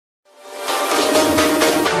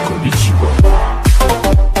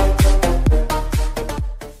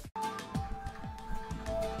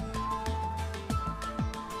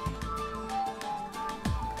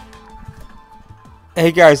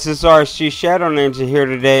Hey guys, this is RSG Shadowninja here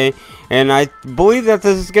today, and I believe that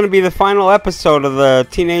this is going to be the final episode of the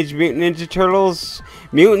Teenage Mutant Ninja Turtles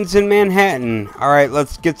Mutants in Manhattan. Alright,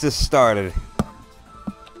 let's get this started.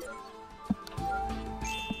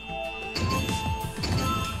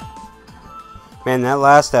 Man, that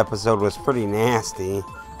last episode was pretty nasty.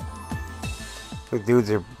 The dudes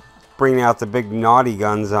are bringing out the big naughty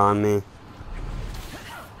guns on me.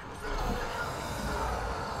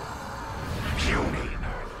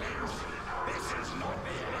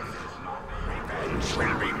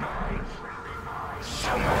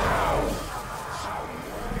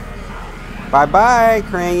 Bye-bye,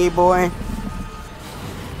 Crangy boy.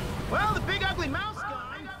 Well, the big ugly mouse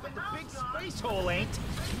gone, but the big space hole ain't.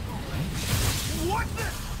 What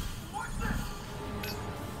the?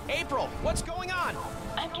 April, what's going on?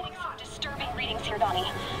 I'm getting some disturbing readings here, Donnie.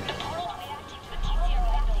 The portal's reacting to the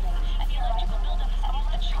TCRI building, and the electrical buildup is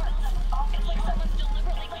off the charts. It's like someone's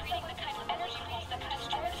deliberately creating the kind of energy pulse that could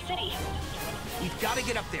destroy the city. We've got to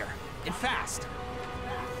get up there, and fast.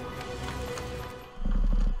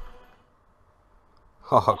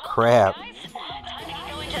 Oh, crap. Guys, time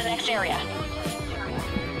to go into the next area.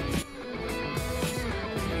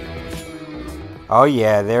 Oh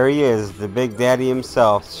yeah, there he is, the Big Daddy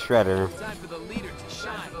himself, Shredder. Time for the leader to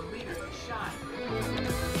shine.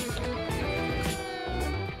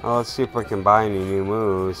 Oh, let's see if I can buy any new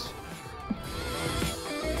moves.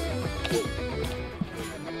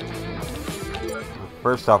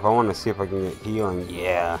 First off, I want to see if I can get healing.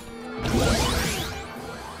 Yeah.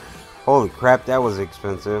 Holy crap, that was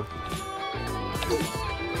expensive.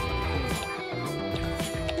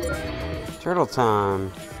 Turtle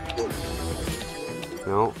time.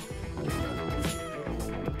 No.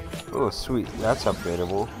 Oh, sweet. That's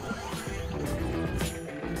upgradable.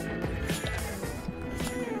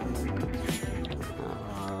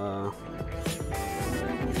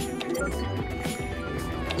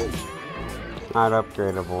 Not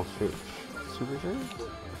upgradable. Super sure?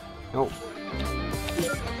 Nope.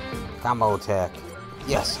 Combo attack.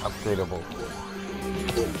 Yes, upgradable.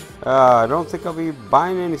 I don't think I'll be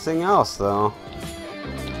buying anything else though.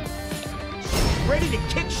 Ready to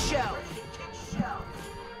kick shell.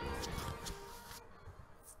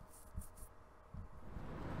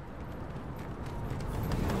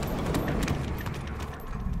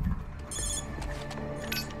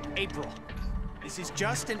 April, this is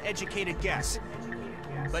just an educated guess.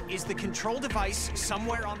 But is the control device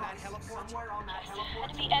somewhere on that heliport?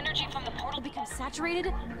 And the energy from the portal becomes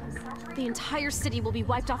saturated, the entire city will be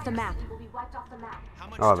wiped off the map.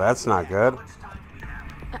 Oh, that's not good.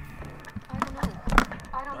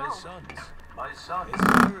 I don't know. My son, this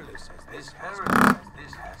perilous as this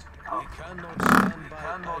has become. We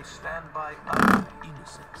cannot stand by our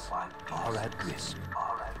innocence are at risk.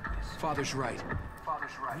 Father's right.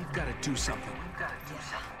 We've got to do something.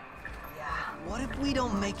 What if we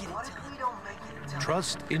don't make it in time?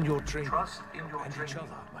 Trust in your training and each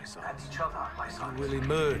other, my son. You will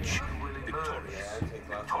emerge victorious.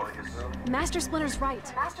 Master Splinter's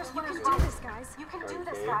right. You can do this, guys. You can do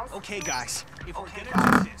this, guys. Okay, guys. If we're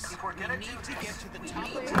gonna do this, we need to get to the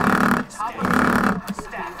top of the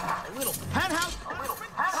stack. A little penthouse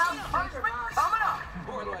punishment coming up.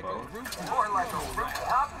 More like a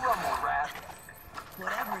rooftop rumble rap.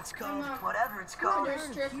 Whatever it's called.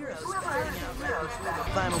 Heroes the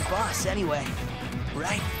final boss anyway.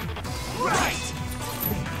 Right? Right!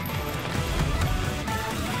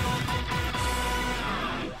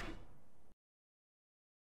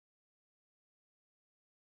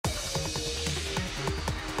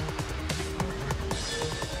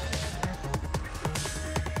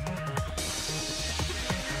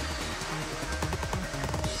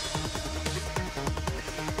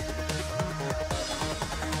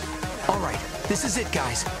 Alright, this is it,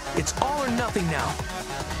 guys. It's all or nothing now.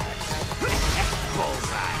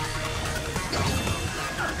 Bullseye.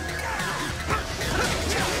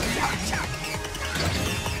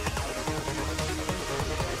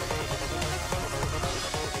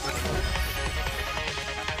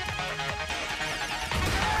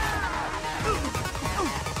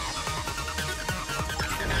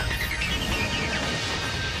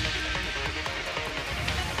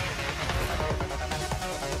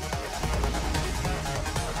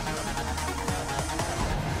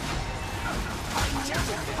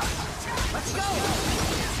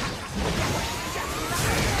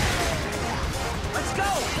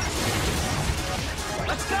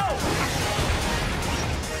 Let's go!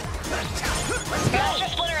 Master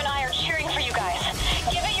Splinter and I are cheering for you guys.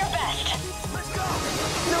 Give it your best.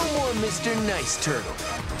 No more Mr. Nice Turtle.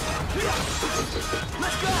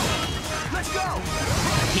 Let's go! Let's go!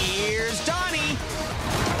 Here's Donnie.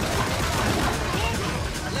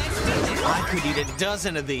 could eat a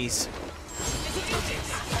dozen of these.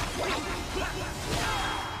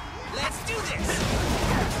 Let's do this!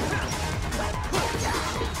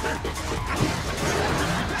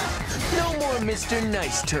 No more Mr.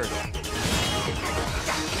 Nice Turtle.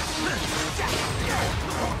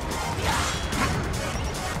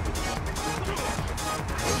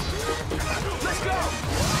 Let's go!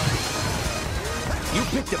 You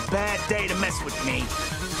picked a bad day to mess with me.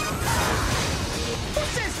 Who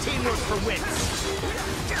says teamwork for wins?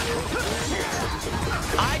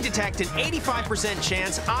 I detect an 85%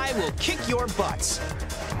 chance I will kick your butts.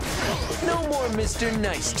 No more Mr.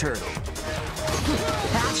 Nice Turtle.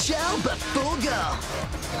 Half shell, but full go.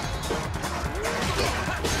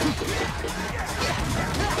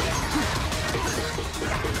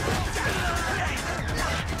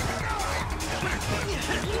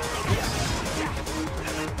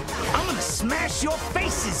 I'm gonna smash your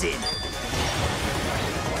faces in.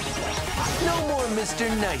 No more Mr.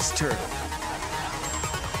 Nice Turtle.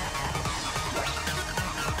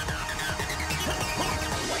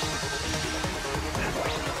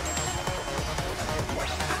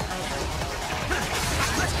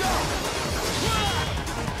 Let's go!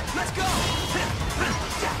 Let's go!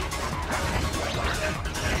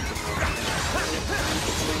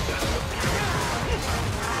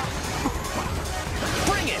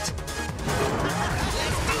 Bring it!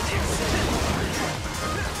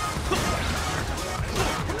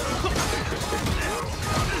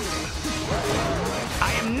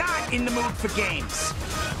 I am not in the mood for games.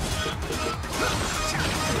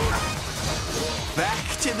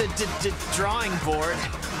 Back to the drawing board.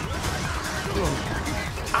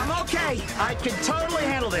 I'm okay. I can totally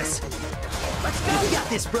handle this. Let's go. You got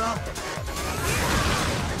this, bro.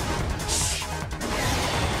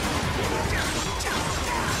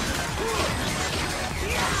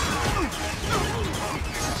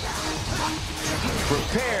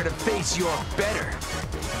 Prepare to face your better.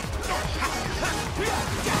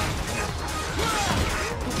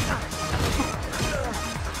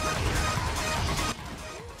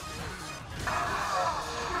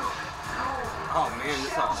 Oh man,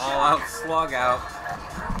 this is an all-out slug out.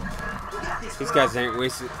 These guys ain't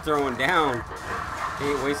throwing down. They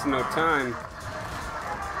ain't wasting no time.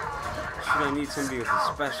 Should I need somebody with a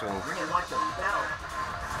special? Leo's been knocked out.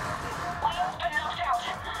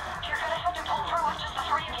 You're gonna have to pull through with just the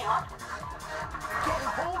three of you. Get a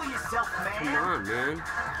hold of yourself, man. Come on, man.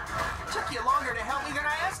 Took you longer to help me than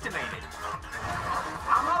I estimated.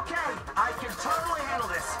 I'm okay. I can totally handle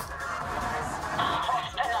this.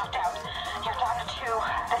 Leo's been knocked out. You're down to two.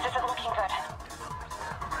 This isn't looking good.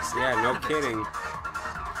 Yeah, no kidding.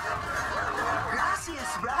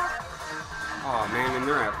 Gracias, bro. Oh man, and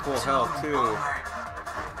they're at full health too.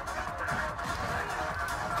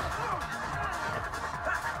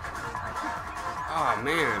 Oh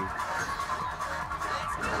man.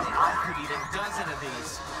 I could eat a dozen of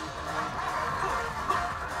these.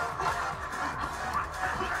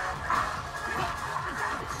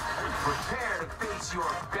 Prepare to face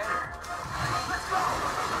your better.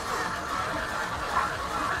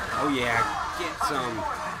 Oh yeah, get some.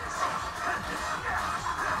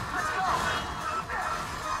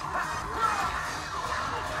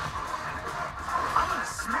 I'm gonna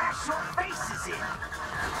smash your faces in.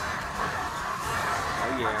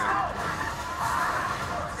 Oh yeah.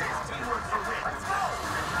 Teamwork for win. Let's go.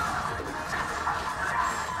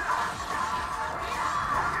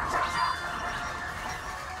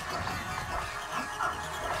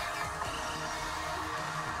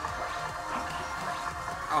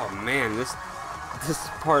 Oh man, this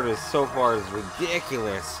part is so far is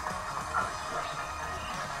ridiculous.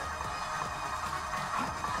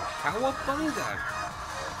 Cowabunga!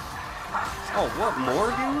 Oh, what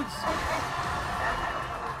more dudes?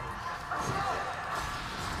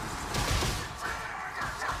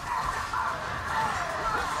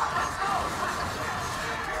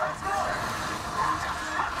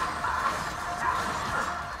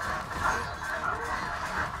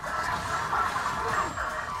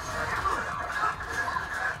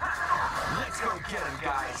 Let's go get him,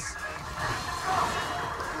 guys.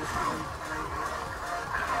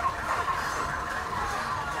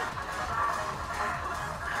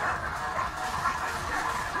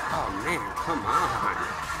 Oh man, come on.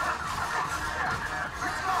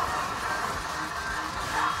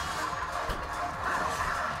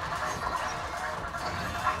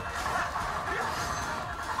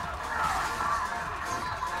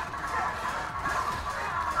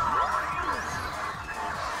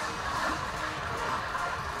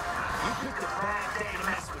 You picked a bad day to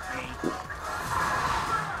mess with me.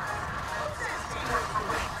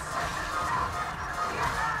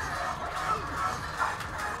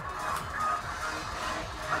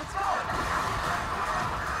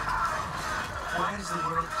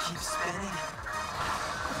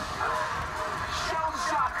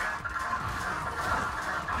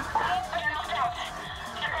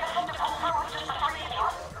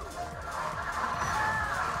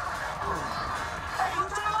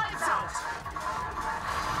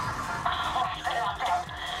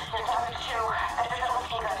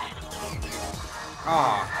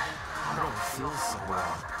 Oh. I don't feel so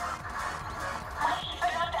well.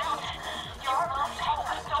 Stand out. You're lost hope.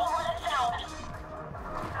 Don't let us down.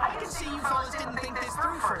 I can see you fellas didn't think this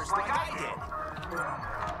through first, like I did.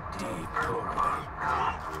 Deplorable.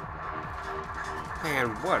 Man,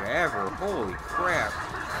 whatever. Holy crap.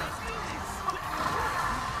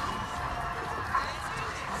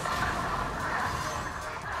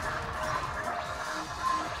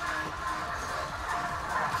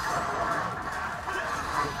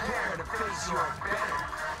 Prepare to face your better.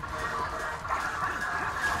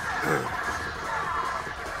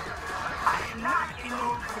 I am not in the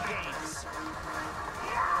mood for games.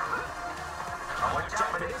 Oh, watch out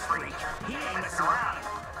for this freak. He ain't messing around.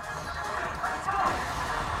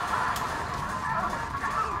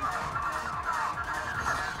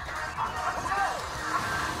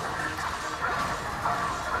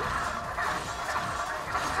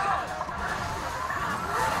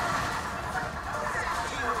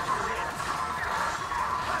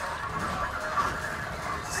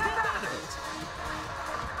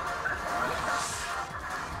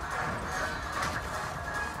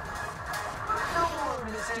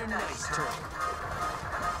 Mr. Nice Turtle.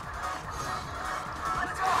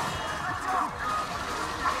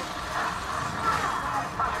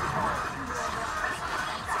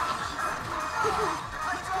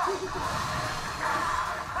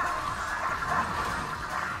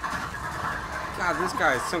 God, this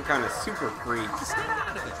guy is some kind of super freak. Stay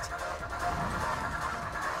out of it.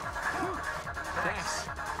 Thanks.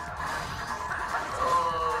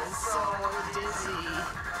 Oh, so dizzy.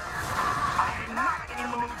 I am not in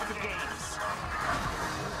the mood for games.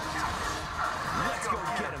 Let's go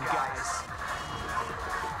get him, guys.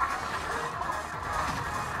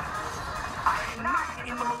 I am not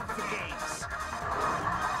in the mood for games.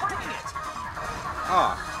 Bring it.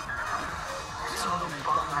 Oh.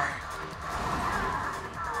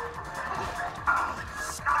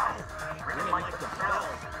 Really like the bell.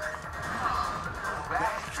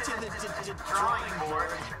 Back to the drawing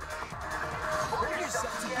board. Pull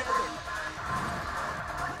yourself together.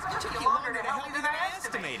 It took you longer to help me than I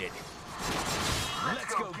estimated.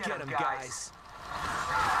 Let's go get him, guys.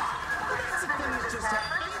 That's the thing that just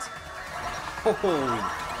happened. Holy.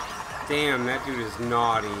 Damn, that dude is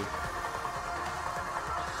naughty.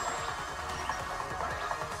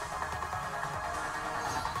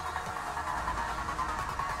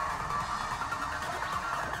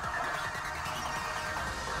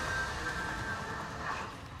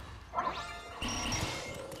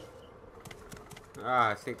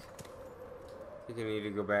 I think I need to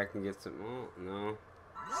go back and get some. Oh, no.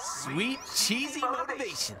 Sweet, cheesy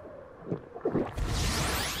motivation.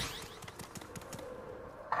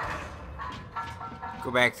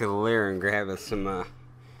 Go back to the lair and grab us some.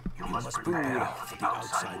 You must prepare for the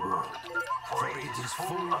outside world, for it is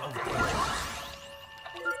full of dangers.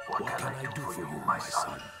 What can I do for you, my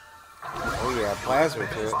son? Oh yeah, plasma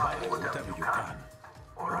to it. Whatever you can,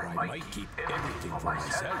 or I might keep everything for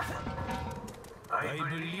myself. I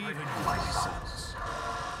believe in you, my sons.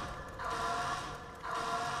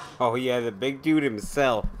 Oh yeah, the big dude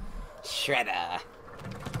himself, Shredder.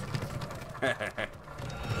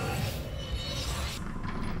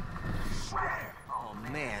 Oh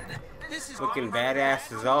man, this is Looking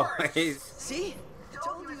badass as always. See?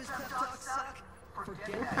 Told you his pep talks suck.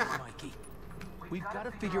 Forget that, Mikey. We've got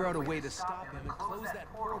to figure out a way to stop him and close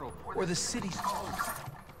that portal, or the city's closed.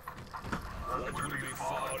 That will be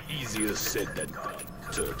far easier said than done,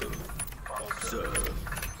 Turtle. Observe.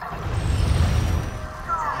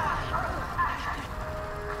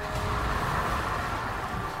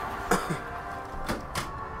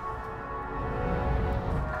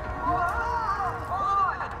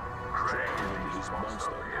 Dragon and his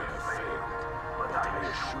monster may have failed, but I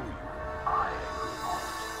assure you, I will not.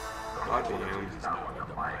 The portal is now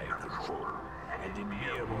under my control, and in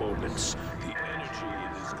mere moments, the energy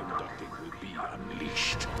it is conducting will be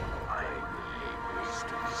unleashed. I will lay waste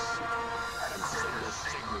to the city and send a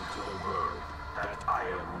signal to the world that I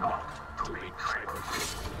am not to be trifled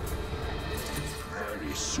with.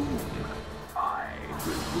 Very soon, I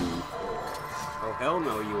will rule all. Oh hell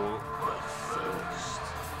no, you won't. But first,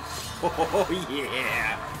 Oh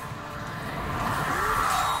yeah.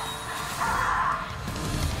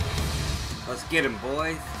 Let's get him,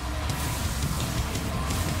 boys.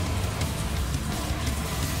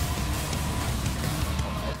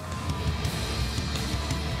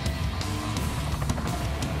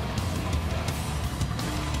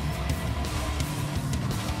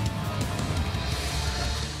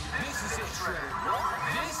 This is it, Shredder.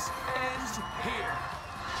 This ends here.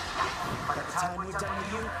 By the time we're done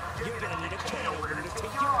with you, you're gonna need a can opener to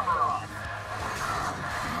take your armor off.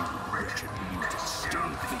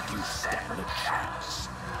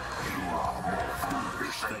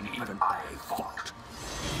 even I fought.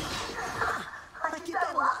 I get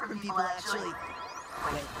that a lot from people, actually.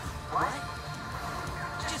 Wait, what?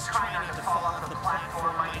 Just try not to fall off the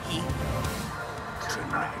platform, Mikey.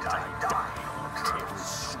 Tonight I die on turtle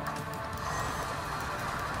soup.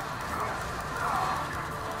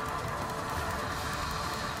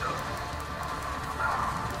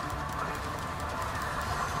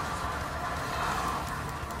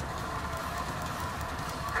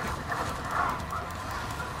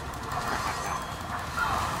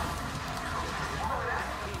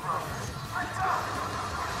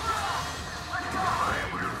 I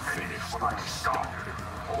will finish what I started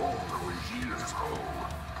all those years ago.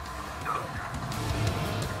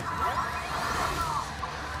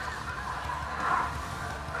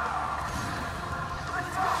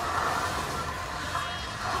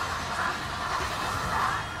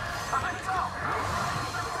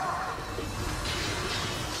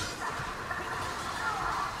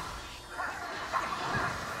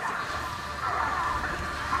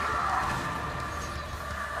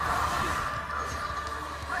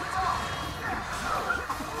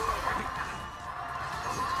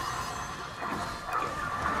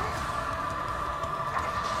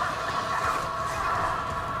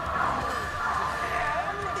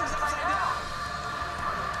 Everything's upside down.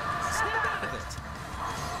 Snap out of it.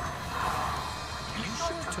 You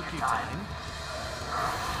sure took your time.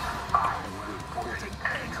 I will put an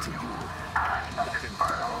end to you and nothing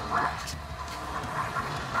but a rat.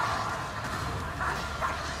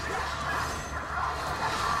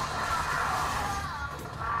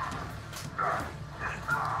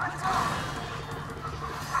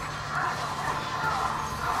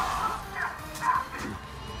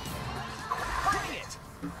 Bring it.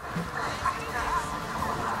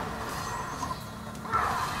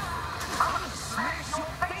 I'm gonna smash your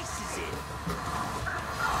faces in.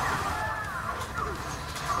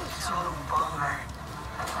 Total bummer.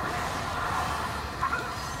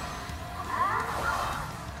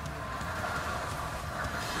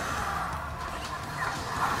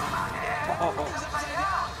 Everything's upside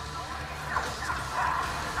down.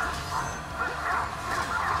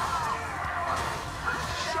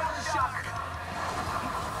 Shell shock.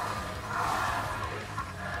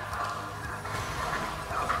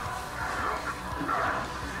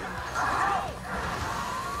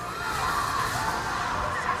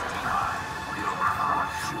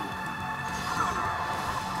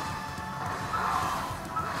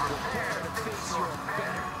 Prepare to face your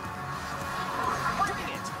better. Bring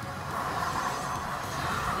it.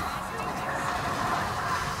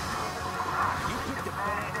 You picked a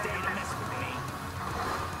bad day to mess with me.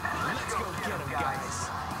 Let's go get him, guys.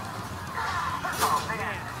 Oh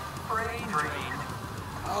man, brain drain.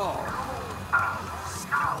 Oh.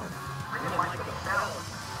 Really like the bell.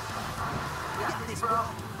 You got this, bro.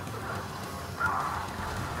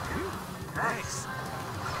 Thanks.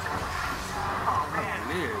 Oh man,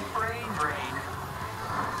 brain drain.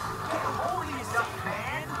 Get a hold of yourself,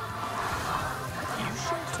 man. You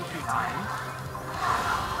sure took your time.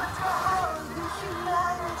 Oh, the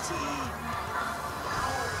humanity!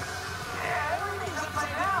 Everything's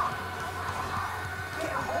upside down.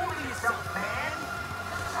 Get a hold of yourself, man.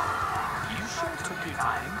 You sure took your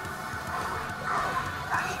time.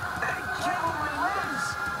 I can't move my limbs.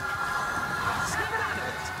 Snap out of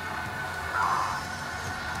it.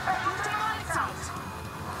 Hey, who's the lights out?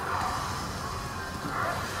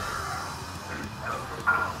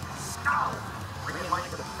 Really like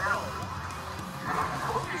the bell.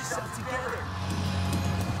 Pull yourself together.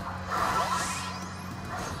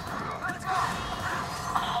 Let's go.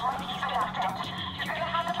 All these bastards. You're gonna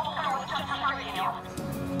have to open with just hurting you.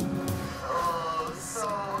 Oh, so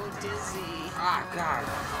dizzy. Ah, God.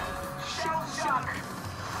 Shell shock.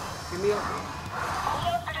 Give me a... Look,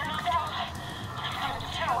 they're knocked out. Times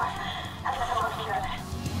two. That doesn't look good.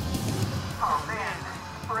 Oh man,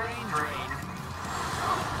 brain drain.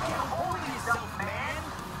 Get a hold of yourself, man.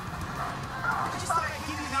 Just thought I'd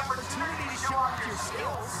give you the opportunity to show off your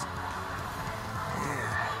skills.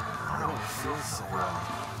 I don't feel so well.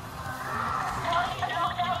 They're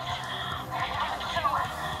knocked out. Times two.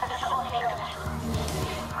 That doesn't look good.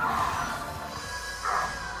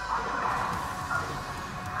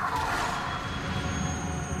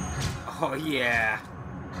 Oh, yeah.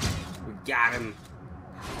 We got him.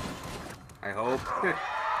 I hope.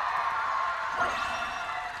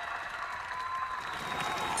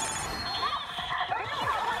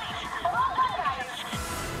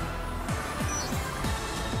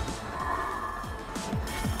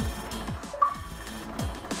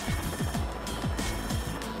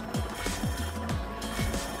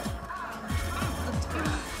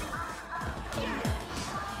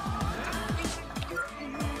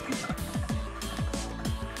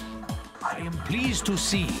 pleased to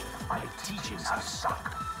see my teachings have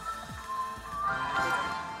stuck.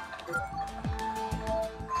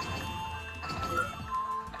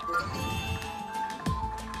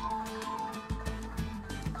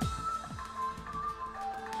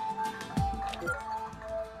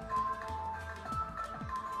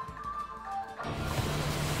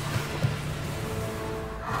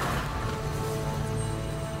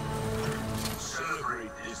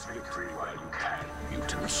 Celebrate this victory while you can,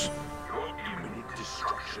 mutants. Your imminent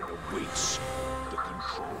destruction awaits. The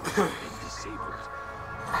control has been disabled.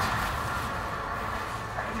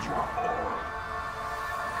 And you are all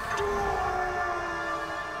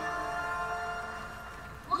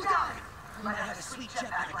Look out! I might have a sweet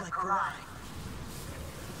jetpack like Karai.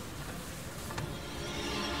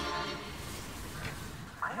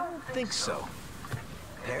 I don't think so.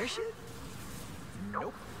 Parachute?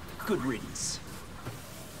 Nope. Good riddance.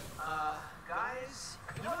 Guys,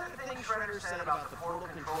 You know that thing Shredder said about the portal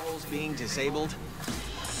controls being disabled?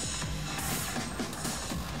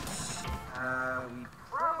 we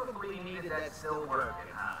probably needed that still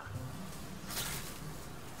working, huh?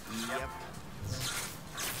 Yep.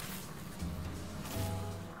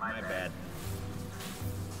 My bad.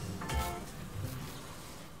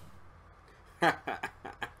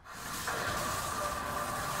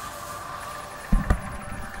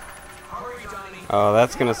 Hurry, Donnie. Oh,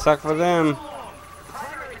 that's gonna suck for them. The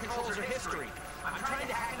primary controls are history. I'm trying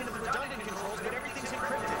to hack into the redundant controls, but everything's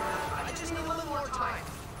encrypted. I just need a little more time.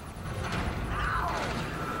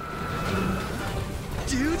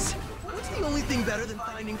 Dudes, what's the only thing better than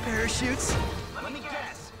finding parachutes? Let me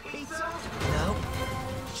guess. Pizza? Nope.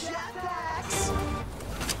 Jetpacks!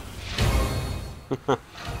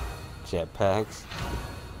 Jetpacks.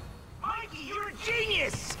 Mikey, you're a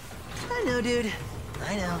genius! I know, dude.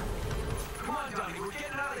 I know. Come on, Donnie, we're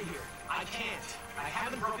getting out of here. I can't. I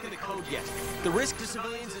haven't broken the code yet. The risk to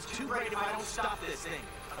civilians is too great if I don't stop this thing.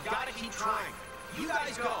 I've got to keep trying. You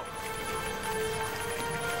guys go.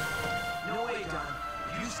 No way, Don.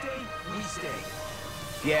 You stay, we stay.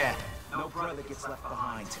 Yeah, no brother gets left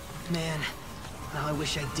behind. Man, now I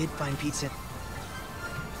wish I did find pizza.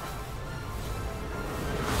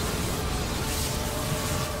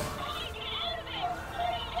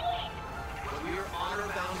 What we're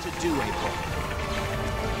honor-bound to do, April.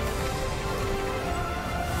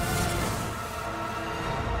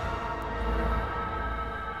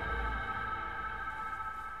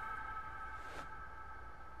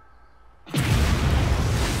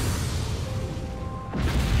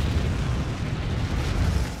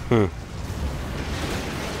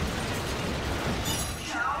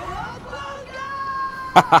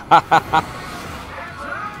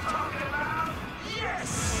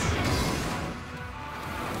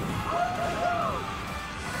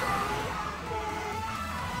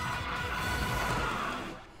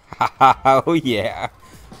 Oh yeah.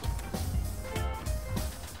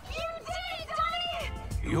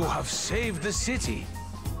 You have saved the city.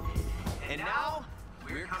 And now,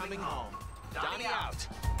 we're coming home. Donnie out.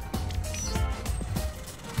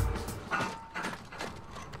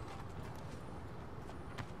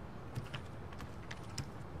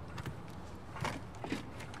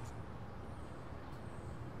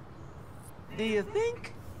 Do you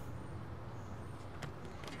think?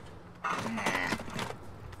 Come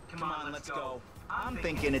on, let's go. I'm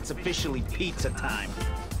thinking it's officially pizza time.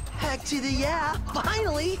 Heck to the yeah!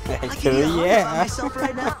 Finally! Heck I to can the eat a hunk yeah. by myself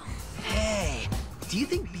right now. Hey, do you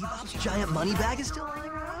think Bebop's giant money bag is still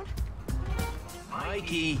lying around?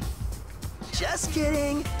 Mikey. Just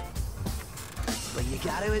kidding. But you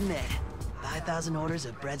gotta admit, 5,000 orders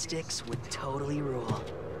of breadsticks would totally rule.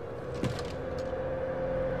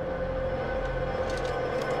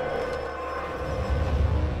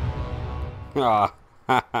 Aw,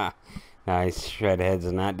 haha. Nice,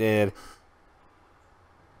 Shredhead's not dead.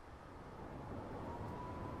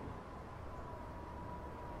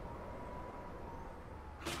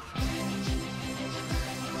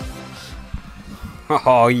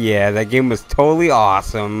 Oh yeah, that game was totally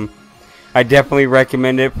awesome. I definitely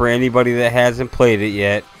recommend it for anybody that hasn't played it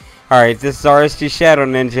yet. Alright, this is RSG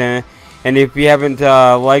shadowninja. And if you haven't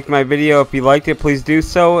liked my video, if you liked it, please do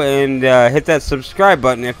so. And hit that subscribe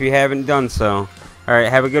button if you haven't done so. Alright,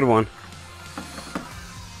 have a good one.